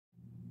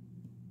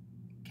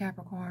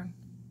Capricorn,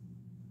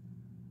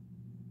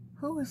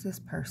 who is this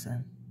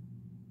person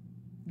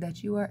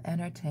that you are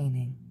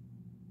entertaining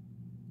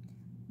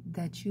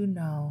that you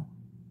know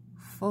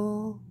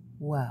full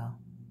well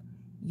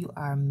you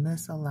are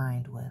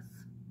misaligned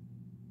with?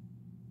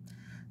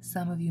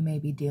 Some of you may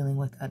be dealing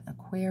with an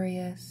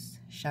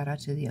Aquarius. Shout out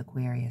to the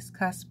Aquarius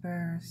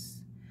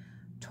cuspers.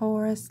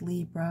 Taurus,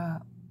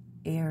 Libra,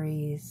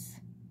 Aries,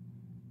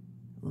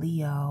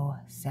 Leo,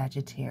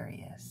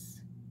 Sagittarius.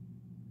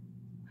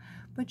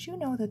 But you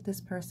know that this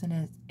person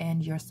is,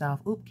 and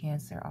yourself,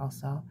 Cancer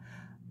also,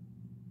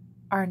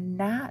 are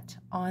not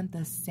on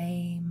the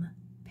same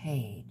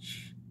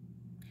page.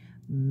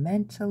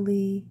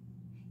 Mentally,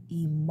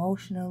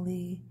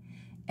 emotionally,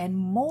 and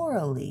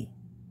morally,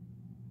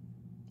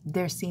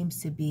 there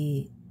seems to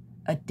be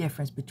a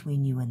difference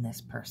between you and this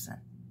person.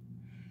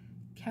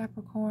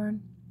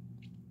 Capricorn,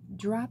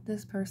 drop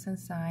this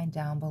person's sign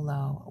down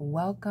below.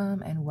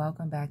 Welcome and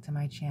welcome back to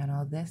my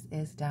channel. This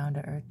is Down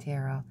to Earth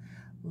Tarot.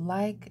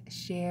 Like,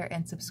 share,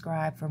 and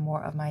subscribe for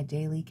more of my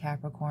daily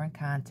Capricorn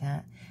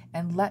content.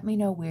 And let me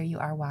know where you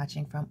are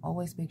watching from.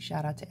 Always big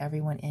shout out to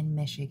everyone in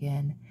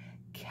Michigan.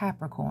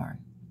 Capricorn.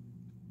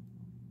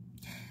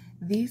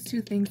 These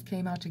two things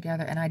came out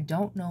together, and I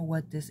don't know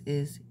what this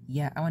is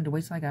yet. I wanted to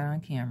wait till I got on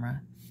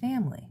camera.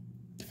 Family.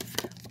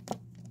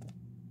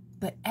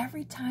 But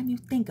every time you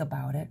think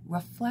about it,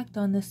 reflect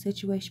on this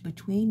situation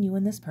between you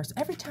and this person.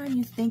 Every time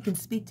you think and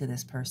speak to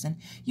this person,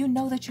 you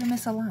know that you're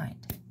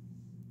misaligned.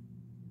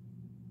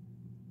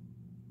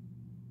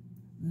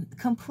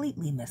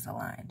 Completely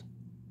misaligned.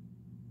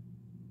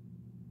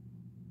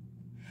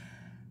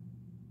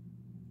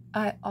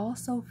 I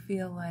also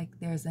feel like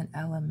there's an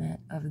element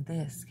of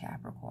this,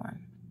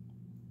 Capricorn,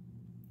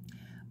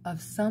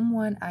 of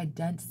someone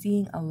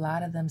seeing a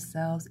lot of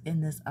themselves in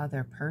this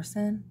other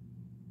person,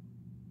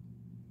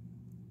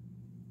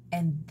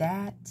 and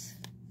that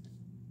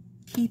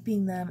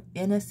keeping them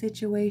in a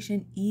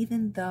situation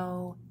even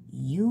though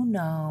you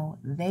know,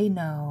 they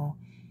know,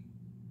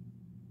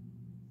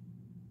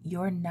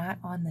 you're not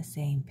on the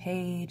same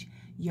page,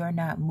 you're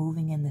not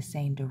moving in the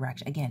same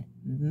direction. Again,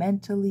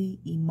 mentally,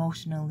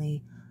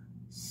 emotionally,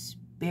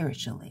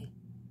 spiritually,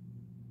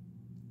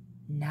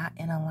 not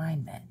in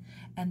alignment.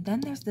 And then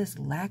there's this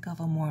lack of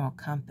a moral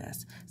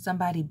compass.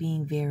 Somebody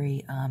being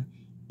very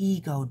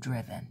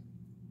ego-driven,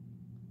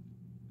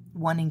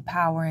 wanting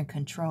power and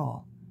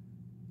control.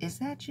 Is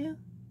that you?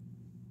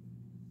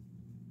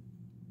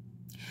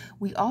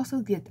 I also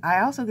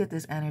get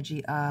this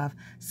energy of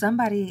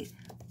somebody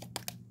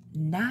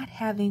not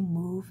having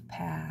moved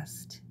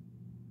past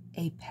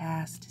a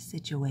past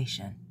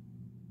situation.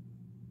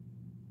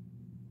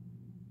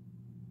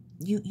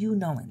 You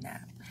knowing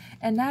that.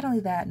 And not only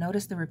that,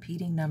 notice the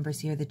repeating numbers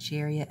here, the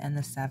Chariot and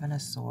the Seven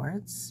of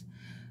Swords.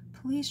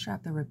 Please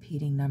drop the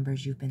repeating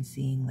numbers you've been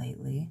seeing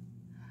lately.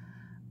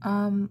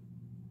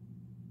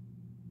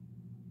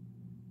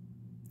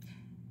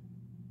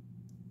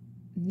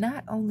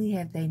 Not only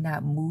have they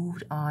not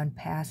moved on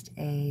past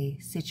a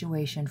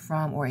situation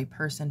from or a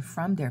person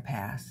from their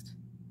past,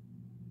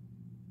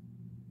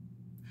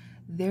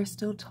 they're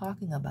still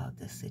talking about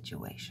this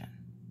situation.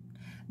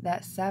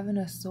 That Seven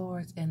of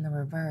Swords in the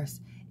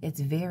reverse, it's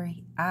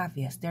very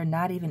obvious. They're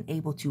not even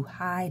able to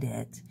hide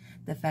it.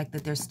 The fact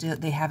that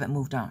they haven't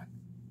moved on.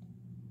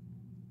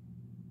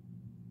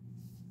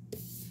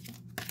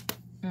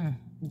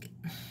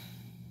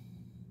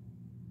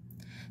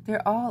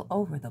 They're all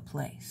over the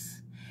place.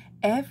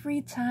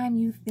 Every time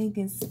you think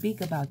and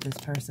speak about this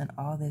person,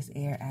 all this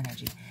air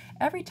energy,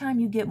 every time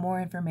you get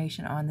more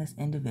information on this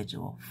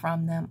individual,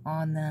 from them,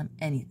 on them,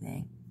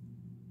 anything,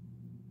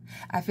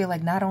 I feel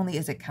like not only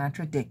is it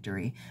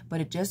contradictory, but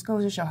it just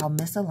goes to show how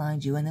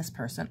misaligned you and this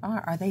person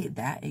are. Are they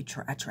that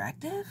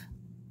attractive?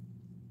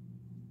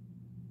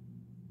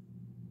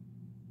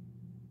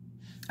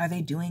 Are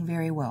they doing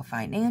very well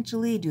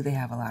financially? Do they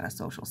have a lot of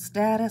social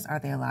status? Are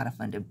they a lot of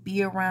fun to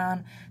be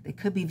around? They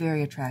could be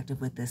very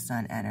attractive with this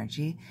Sun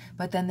energy.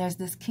 But then there's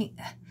this King.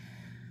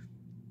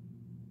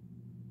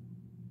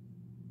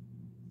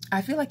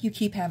 I feel like you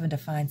keep having to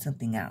find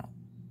something out.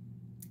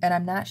 And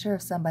I'm not sure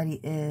if somebody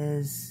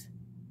is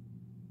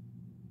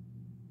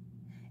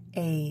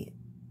a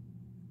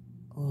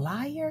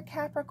liar,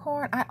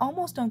 Capricorn. I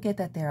almost don't get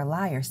that they're a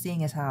liar,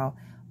 seeing as how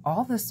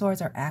all the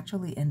swords are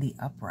actually in the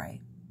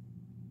upright.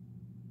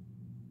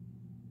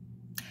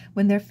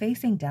 When they're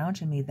facing down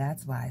to me,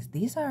 that's wise.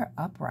 These are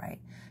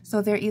upright.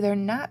 So they're either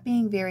not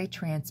being very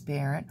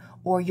transparent,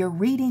 or you're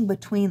reading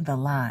between the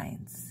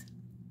lines.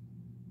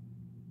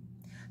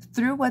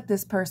 Through what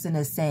this person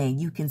is saying,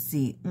 you can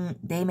see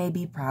they may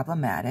be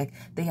problematic.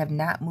 They have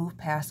not moved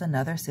past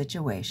another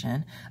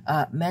situation.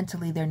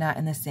 Mentally, they're not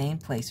in the same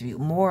place with you.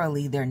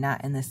 Morally, they're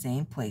not in the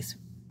same place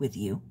with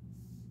you.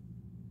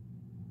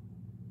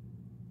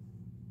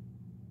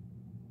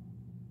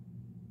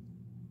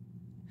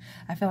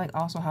 I feel like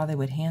also how they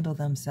would handle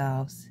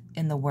themselves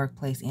in the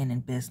workplace and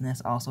in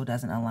business also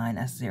doesn't align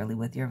necessarily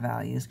with your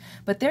values.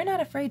 But they're not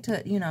afraid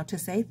to, to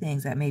say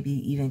things that may be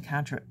even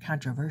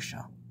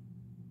controversial.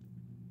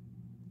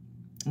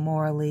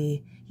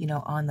 Morally,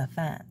 on the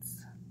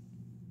fence.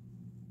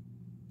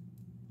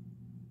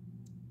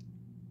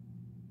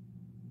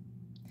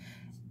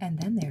 And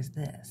then there's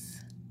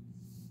this.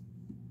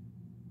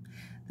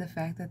 The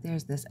fact that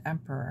there's this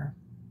Emperor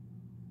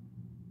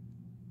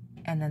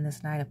and then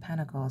this Knight of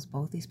Pentacles,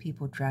 both these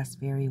people dress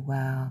very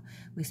well.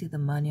 We see the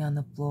money on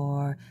the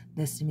floor.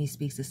 This to me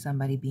speaks to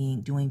somebody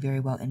doing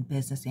very well in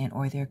business and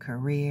or their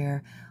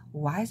career.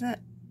 Why is it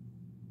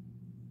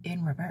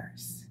in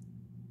reverse?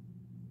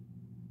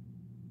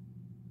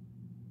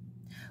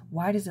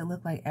 Why does it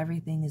look like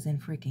everything is in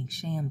freaking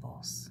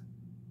shambles?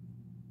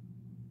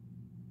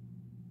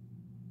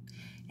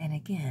 And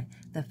again,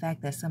 the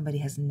fact that somebody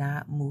has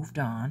not moved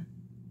on.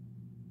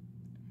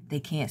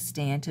 They can't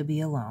stand to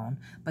be alone,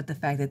 but the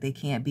fact that they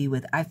can't be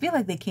with, I feel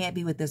like they can't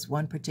be with this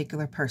one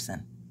particular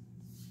person.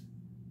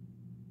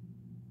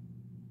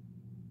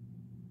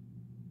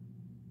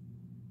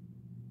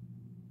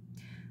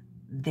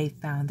 They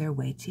found their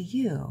way to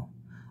you,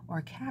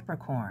 or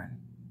Capricorn.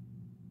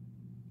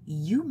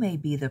 You may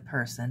be the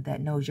person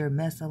that knows you're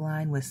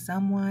misaligned with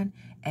someone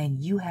and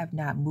you have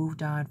not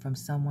moved on from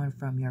someone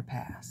from your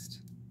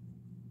past.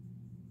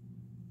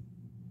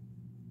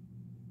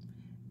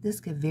 This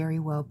could very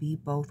well be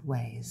both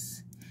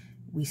ways.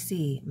 We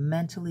see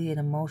mentally and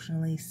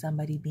emotionally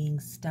somebody being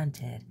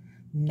stunted,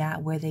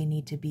 not where they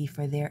need to be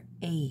for their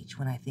age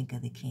when I think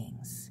of the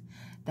Kings.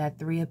 That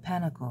Three of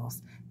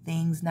Pentacles,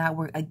 things not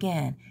work.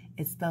 Again,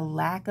 it's the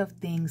lack of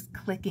things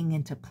clicking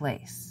into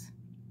place.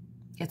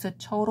 It's a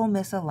total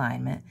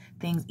misalignment.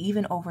 Things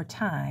even over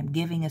time,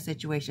 giving a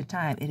situation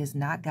time, it has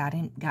not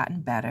gotten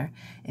better.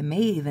 It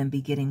may even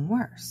be getting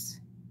worse.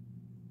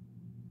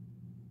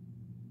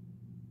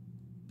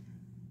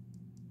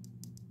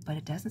 But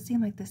it doesn't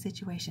seem like the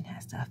situation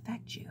has to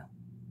affect you.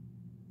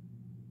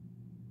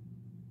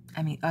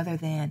 I mean, other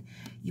than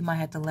you might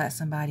have to let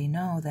somebody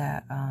know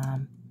that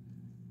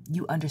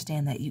you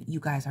understand that you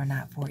guys are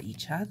not for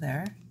each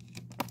other.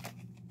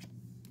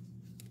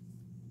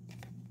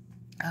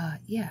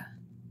 Yeah.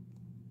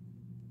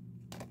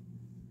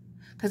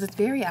 Because it's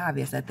very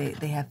obvious that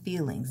they have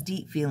feelings,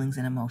 deep feelings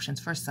and emotions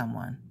for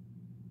someone.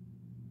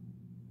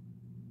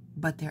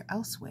 But they're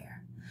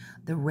elsewhere.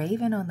 The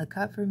Raven on the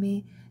cup for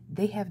me,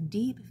 they have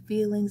deep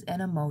feelings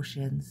and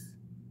emotions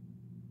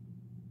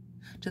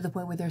to the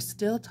point where they're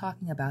still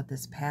talking about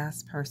this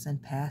past person,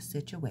 past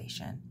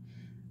situation.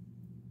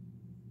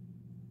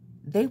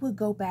 They would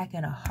go back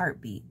in a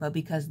heartbeat, but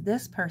because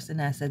this person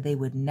has said they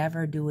would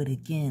never do it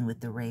again with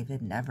the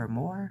Raven,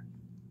 nevermore.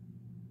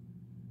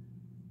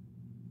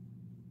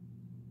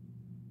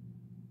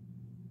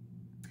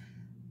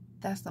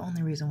 That's the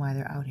only reason why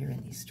they're out here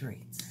in these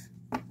streets.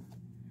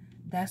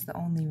 That's the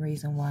only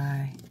reason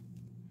why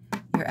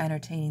you're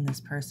entertaining this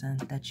person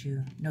that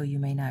you know you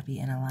may not be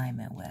in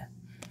alignment with.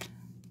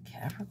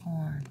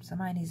 Capricorn,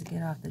 somebody needs to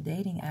get off the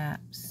dating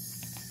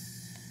apps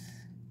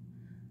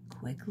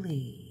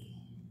quickly.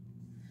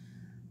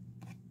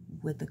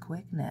 With the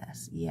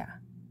quickness, yeah.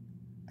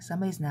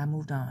 Somebody's not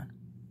moved on.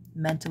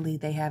 Mentally,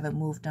 they haven't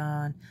moved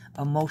on.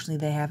 Emotionally,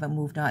 they haven't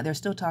moved on. They're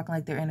still talking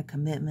like they're in a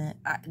commitment.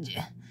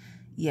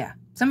 Yeah,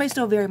 somebody's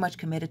still very much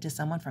committed to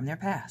someone from their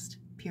past.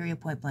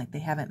 Period, point blank. They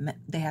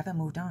haven't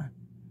moved on.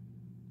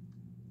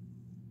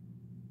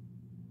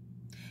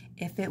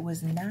 If it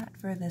was not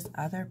for this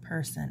other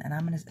person, and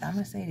I'm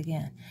gonna say it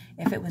again,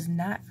 if it was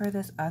not for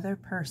this other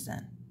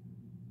person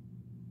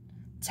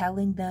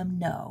telling them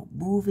no,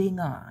 moving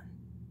on,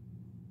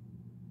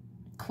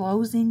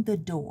 closing the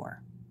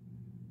door,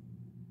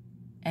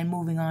 and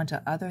moving on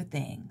to other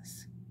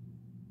things,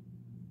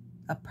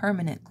 a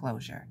permanent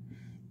closure,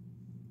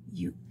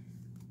 you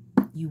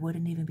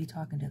wouldn't even be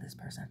talking to this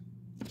person.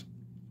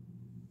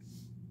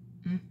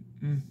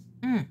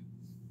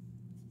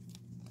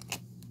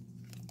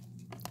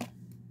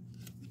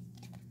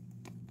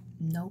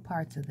 No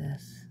parts of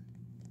this.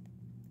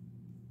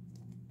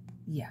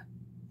 Yeah.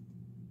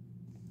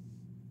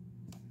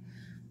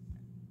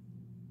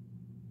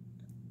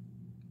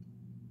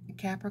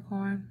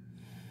 Capricorn.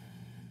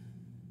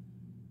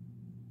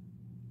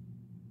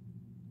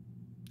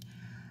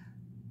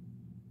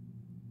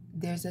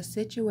 There's a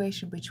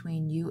situation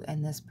between you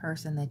and this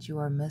person that you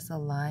are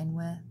misaligned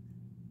with,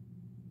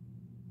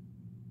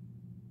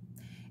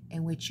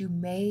 in which you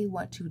may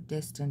want to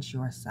distance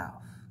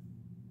yourself.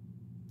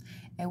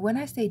 And when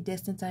I say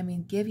distance, I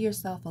mean give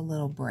yourself a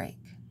little break.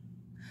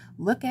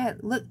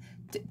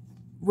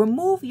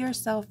 Remove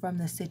yourself from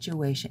the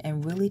situation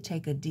and really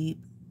take a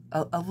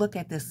look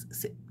at this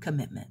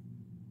commitment.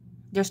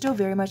 They're still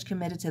very much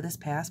committed to this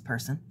past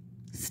person.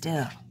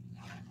 Still.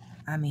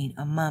 I mean,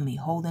 a mummy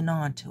holding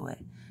on to it.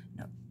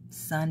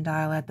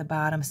 Sundial at the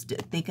bottom,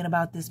 thinking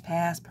about this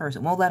past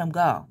person. Won't let them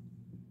go.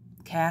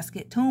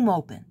 Casket, tomb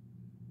open.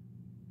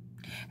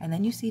 And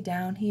then you see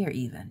down here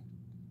even,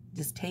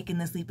 just taking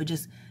this leap of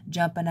just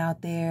jumping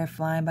out there,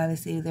 flying by the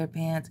seat of their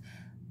pants.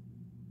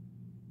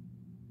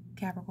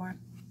 Capricorn.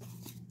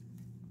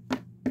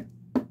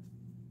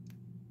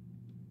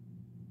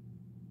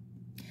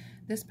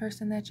 This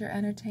person that you're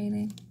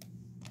entertaining,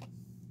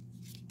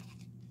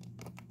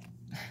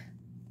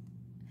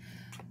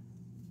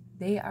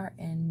 they are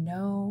in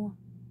no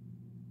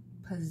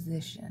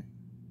position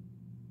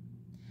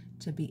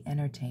to be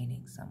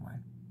entertaining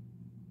someone.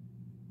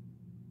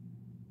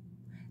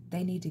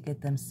 They need to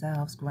get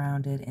themselves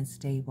grounded and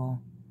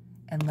stable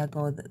and let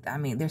go of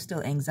there's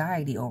still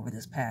anxiety over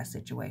this past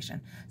situation.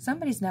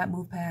 Somebody's not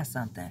moved past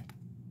something.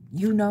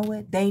 You know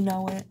it. They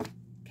know it.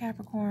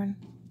 Capricorn.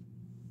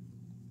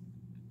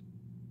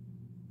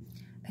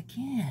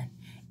 Again,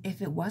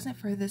 if it wasn't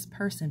for this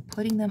person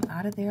putting them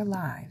out of their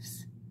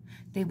lives,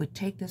 they would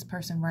take this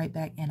person right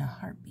back in a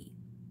heartbeat.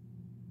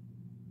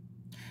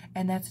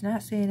 And that's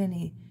not saying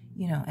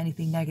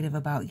anything negative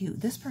about you.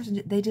 This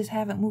person, they just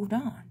haven't moved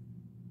on.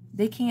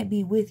 They can't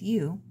be with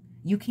you.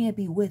 You can't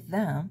be with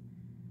them.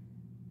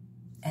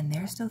 And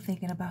they're still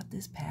thinking about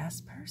this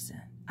past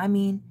person. I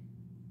mean,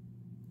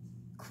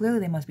 clearly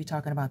they must be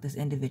talking about this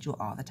individual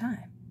all the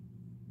time.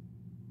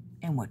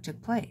 And what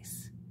took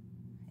place.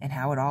 And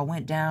how it all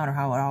went down, or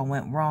how it all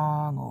went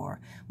wrong,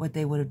 or what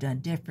they would have done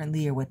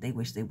differently, or what they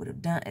wish they would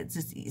have done. It's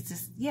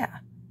just, yeah.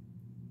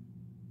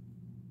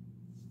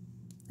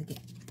 Again.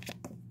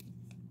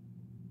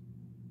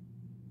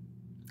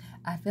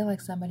 I feel like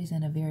somebody's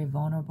in a very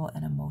vulnerable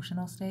and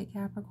emotional state,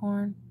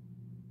 Capricorn,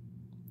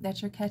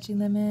 that you're catching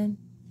them in.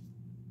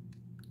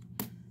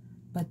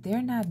 But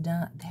they're not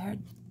done.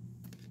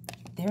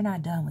 They're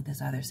not done with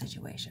this other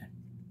situation.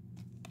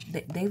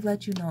 They've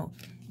let you know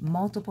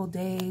multiple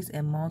days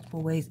and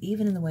multiple ways,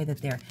 even in the way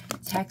that they're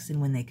texting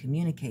when they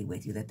communicate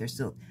with you, that they're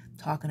still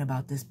talking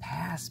about this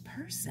past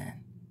person.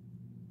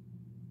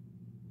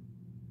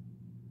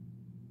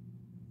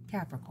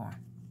 Capricorn.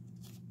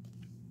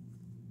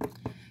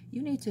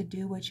 You need to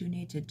do what you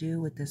need to do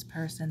with this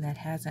person that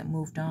hasn't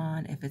moved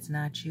on, if it's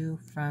not you,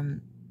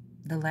 from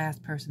the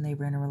last person they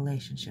were in a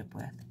relationship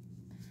with.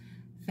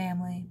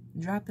 Family,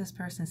 drop this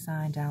person's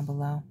sign down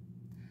below.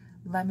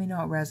 Let me know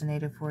what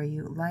resonated for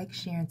you. Like,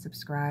 share, and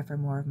subscribe for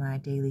more of my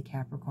daily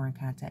Capricorn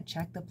content.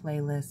 Check the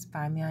playlist.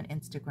 Find me on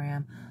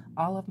Instagram.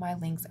 All of my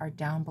links are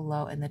down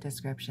below in the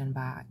description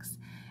box.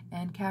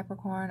 And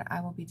Capricorn, I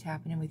will be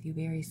tapping in with you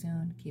very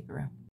soon. Keep it real.